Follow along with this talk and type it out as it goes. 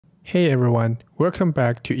Hey everyone, welcome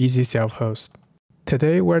back to Easy Self-Host.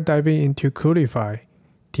 Today we're diving into Coolify,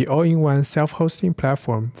 the all-in-one self-hosting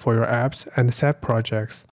platform for your apps and set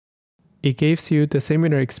projects. It gives you the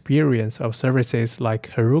similar experience of services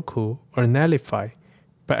like Heroku or Netlify,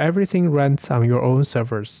 but everything runs on your own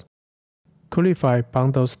servers. Coolify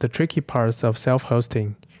bundles the tricky parts of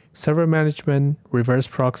self-hosting, server management, reverse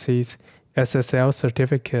proxies, SSL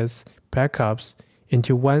certificates, backups,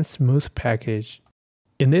 into one smooth package.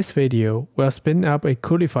 In this video, we'll spin up a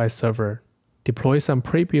Coolify server, deploy some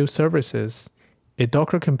pre-built services, a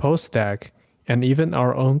Docker Compose stack, and even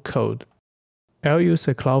our own code. I'll use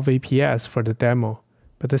a cloud VPS for the demo,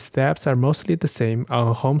 but the steps are mostly the same on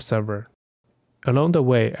a home server. Along the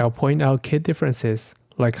way, I'll point out key differences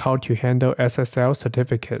like how to handle SSL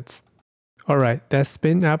certificates. Alright, let's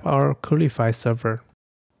spin up our Coolify server.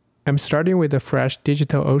 I'm starting with a fresh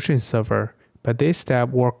DigitalOcean server, but these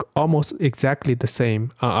steps work almost exactly the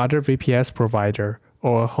same on other VPS provider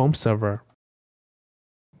or a home server.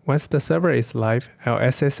 Once the server is live,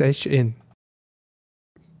 I'll SSH in.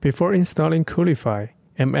 Before installing Coolify,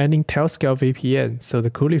 I'm adding Tailscale VPN so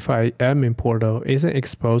the Coolify admin portal isn't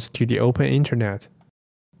exposed to the open internet.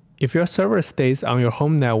 If your server stays on your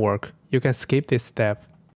home network, you can skip this step.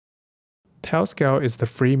 Tailscale is the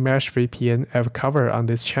free mesh VPN I've covered on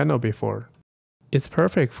this channel before. It's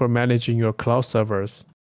perfect for managing your cloud servers.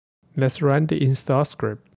 Let's run the install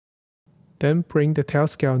script. Then bring the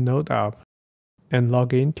Tailscale node up and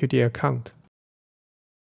log in to the account.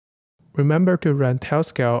 Remember to run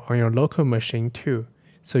Tailscale on your local machine too,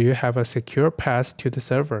 so you have a secure path to the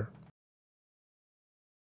server.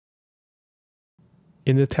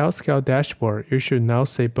 In the Tailscale dashboard, you should now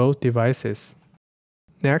see both devices.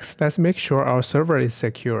 Next, let's make sure our server is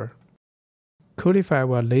secure. Coolify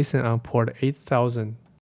will listen on port 8000,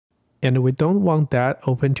 and we don't want that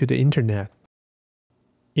open to the internet.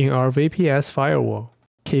 In our VPS firewall,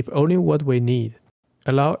 keep only what we need.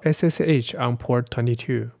 Allow SSH on port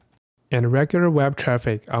 22, and regular web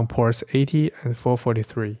traffic on ports 80 and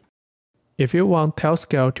 443. If you want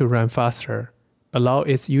Tailscale to run faster, allow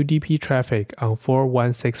its UDP traffic on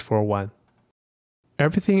 41641.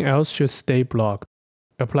 Everything else should stay blocked.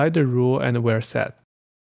 Apply the rule and we're set.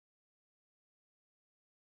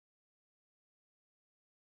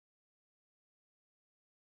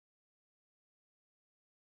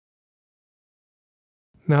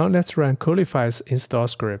 Now let's run Coolify's install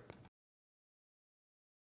script.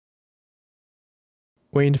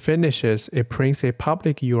 When it finishes, it prints a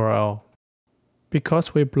public URL.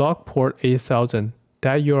 Because we block port 8000,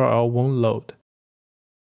 that URL won't load.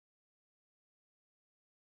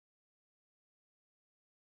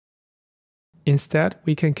 Instead,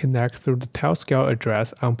 we can connect through the Tailscale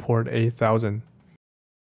address on port 8000.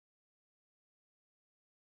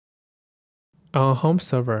 On a home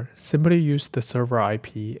server, simply use the server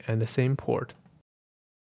IP and the same port.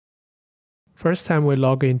 First time we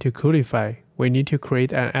log into Coolify, we need to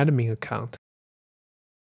create an admin account.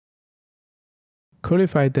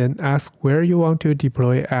 Coolify then asks where you want to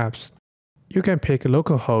deploy apps. You can pick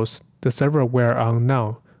localhost, the server we're on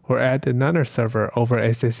now, or add another server over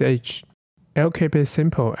SSH. I'll keep it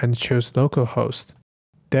simple and choose localhost.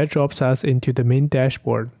 That drops us into the main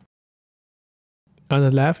dashboard. On the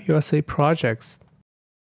left, you'll see projects.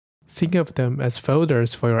 Think of them as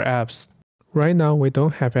folders for your apps. Right now, we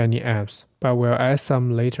don't have any apps, but we'll add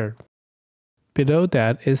some later. Below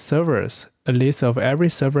that is servers, a list of every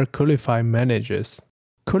server Coolify manages.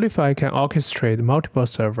 Coolify can orchestrate multiple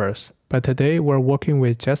servers, but today we're working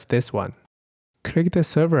with just this one. Click the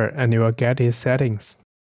server and you will get its settings.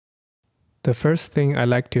 The first thing I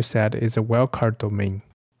like to set is a wildcard domain.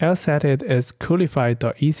 I'll set it as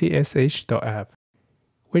coolify.ecsh.app,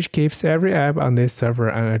 which gives every app on this server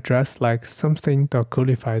an address like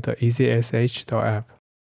something.coolify.ecsh.app.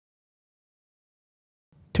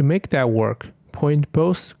 To make that work, point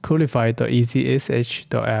both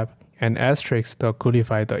coolify.ecsh.app and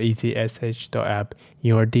 *.coolify.ecsh.app in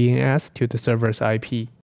your DNS to the server's IP.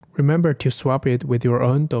 Remember to swap it with your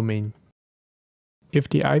own domain. If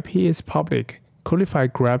the IP is public,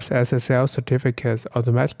 Coolify grabs SSL certificates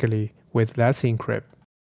automatically with Let's Encrypt.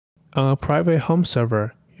 On a private home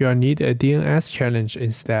server, you'll need a DNS challenge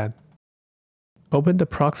instead. Open the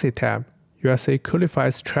Proxy tab. You'll see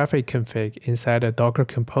Coolify's traffic config inside a Docker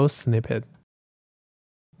Compose snippet.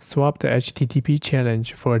 Swap the HTTP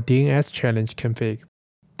challenge for a DNS challenge config.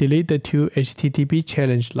 Delete the two HTTP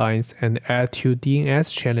challenge lines and add two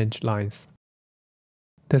DNS challenge lines.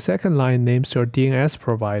 The second line names your DNS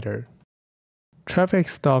provider. Traffic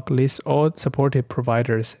stock lists all supported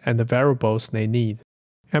providers and the variables they need.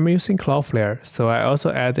 I'm using Cloudflare, so I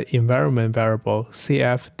also add the environment variable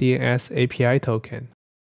CF-DNS API token.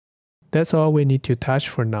 That's all we need to touch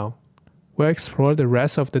for now. We'll explore the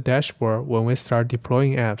rest of the dashboard when we start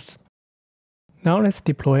deploying apps. Now let's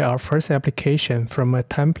deploy our first application from a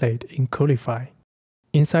template in Coolify.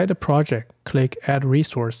 Inside the project, click Add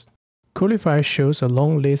Resource. Coolify shows a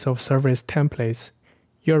long list of service templates.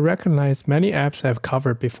 You'll recognize many apps I've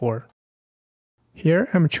covered before. Here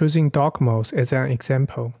I'm choosing Docmost as an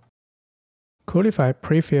example. Coolify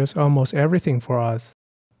prefills almost everything for us.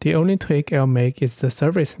 The only tweak I'll make is the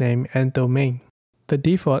service name and domain. The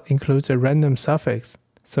default includes a random suffix,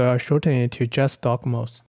 so I'll shorten it to just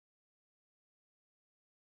Docmost.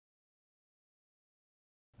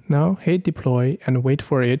 Now hit deploy and wait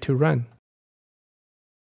for it to run.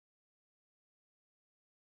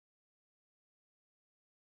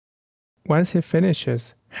 Once it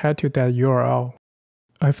finishes, head to that URL.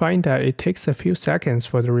 I find that it takes a few seconds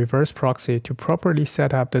for the reverse proxy to properly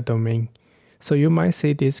set up the domain, so you might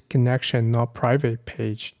see this connection not private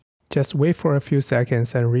page. Just wait for a few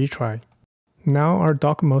seconds and retry. Now our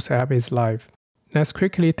Docmost app is live. Let's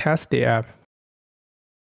quickly test the app.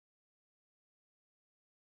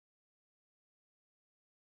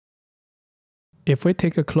 If we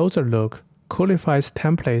take a closer look, Coolify's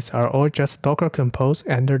templates are all just Docker Compose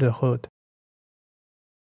under the hood.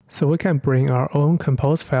 So we can bring our own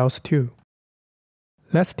Compose files too.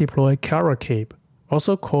 Let's deploy Karakeep,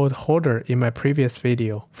 also called Hoarder in my previous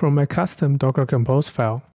video, from my custom Docker Compose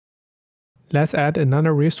file. Let's add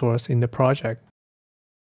another resource in the project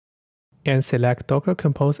and select Docker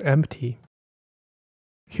Compose empty.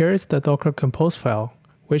 Here is the Docker Compose file,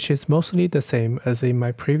 which is mostly the same as in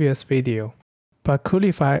my previous video. But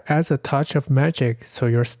Coolify adds a touch of magic so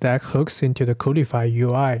your stack hooks into the Coolify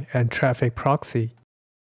UI and traffic proxy.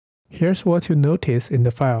 Here's what you notice in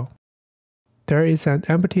the file. There is an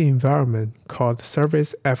empty environment called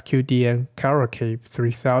service fqdn Karakeep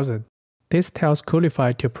 3000. This tells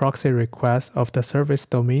Coolify to proxy requests of the service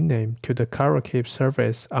domain name to the Karakeep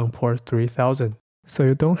service on port 3000, so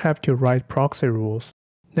you don't have to write proxy rules.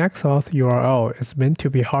 Nextauth URL is meant to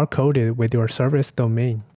be hard-coded with your service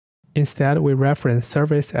domain. Instead, we reference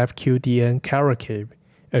service fqdn Karakeep,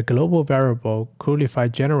 a global variable Coolify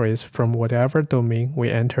generates from whatever domain we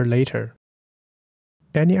enter later.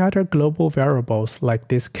 Any other global variables like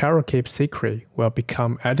this Karakeep secret will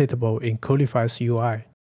become editable in Coolify's UI.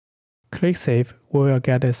 Click Save, we will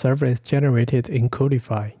get a service generated in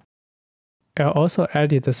Coolify. I'll also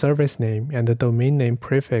edit the service name and the domain name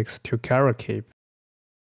prefix to Karakeep.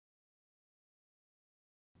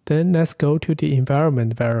 Then let's go to the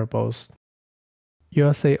environment variables.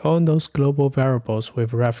 You'll see all those global variables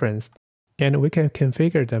we've referenced, and we can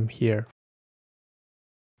configure them here.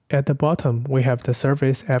 At the bottom, we have the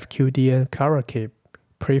service fqdn Karakeep,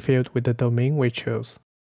 prefilled with the domain we chose.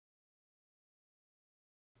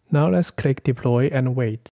 Now let's click Deploy and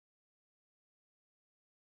wait.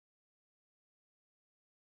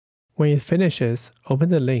 When it finishes, open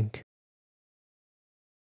the link.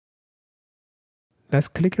 Let's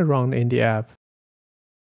click around in the app.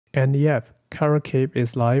 And yep, Karakeep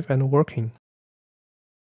is live and working.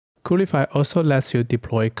 Coolify also lets you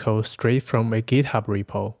deploy code straight from a GitHub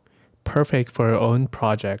repo, perfect for your own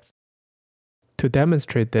projects. To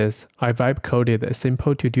demonstrate this, I vibe coded a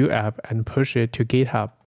simple to-do app and push it to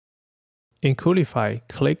GitHub. In Coolify,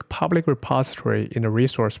 click Public Repository in the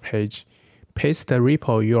resource page, paste the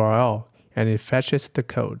repo URL, and it fetches the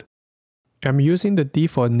code. I'm using the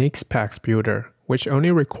default Nixpacks builder, which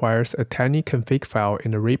only requires a tiny config file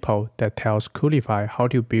in the repo that tells Coolify how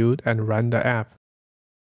to build and run the app.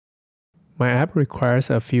 My app requires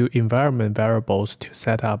a few environment variables to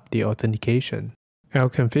set up the authentication. I'll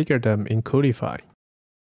configure them in Coolify.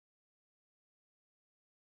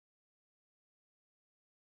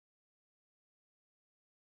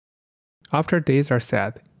 After these are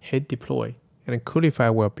set, hit deploy, and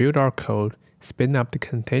Coolify will build our code, spin up the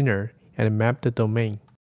container, and map the domain.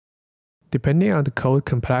 Depending on the code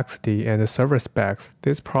complexity and the server specs,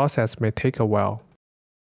 this process may take a while.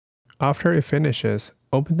 After it finishes,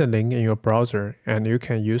 open the link in your browser and you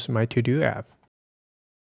can use my to-do app.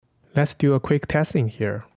 Let's do a quick testing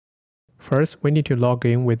here. First, we need to log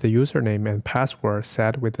in with the username and password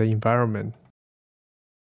set with the environment.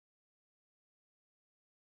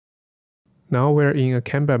 Now we're in a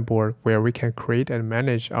Kanban board where we can create and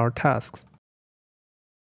manage our tasks.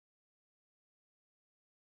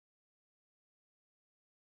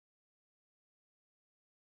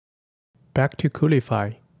 Back to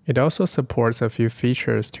Coolify. It also supports a few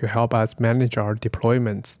features to help us manage our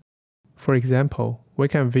deployments. For example, we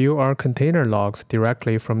can view our container logs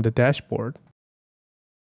directly from the dashboard.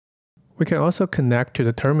 We can also connect to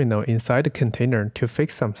the terminal inside the container to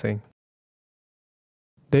fix something.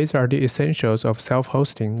 These are the essentials of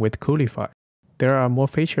self-hosting with Coolify. There are more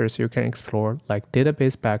features you can explore, like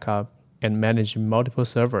database backup and managing multiple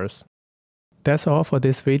servers. That's all for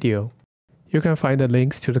this video. You can find the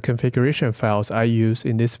links to the configuration files I use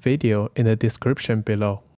in this video in the description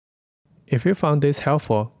below. If you found this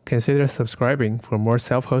helpful, consider subscribing for more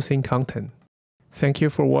self-hosting content. Thank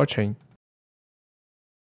you for watching.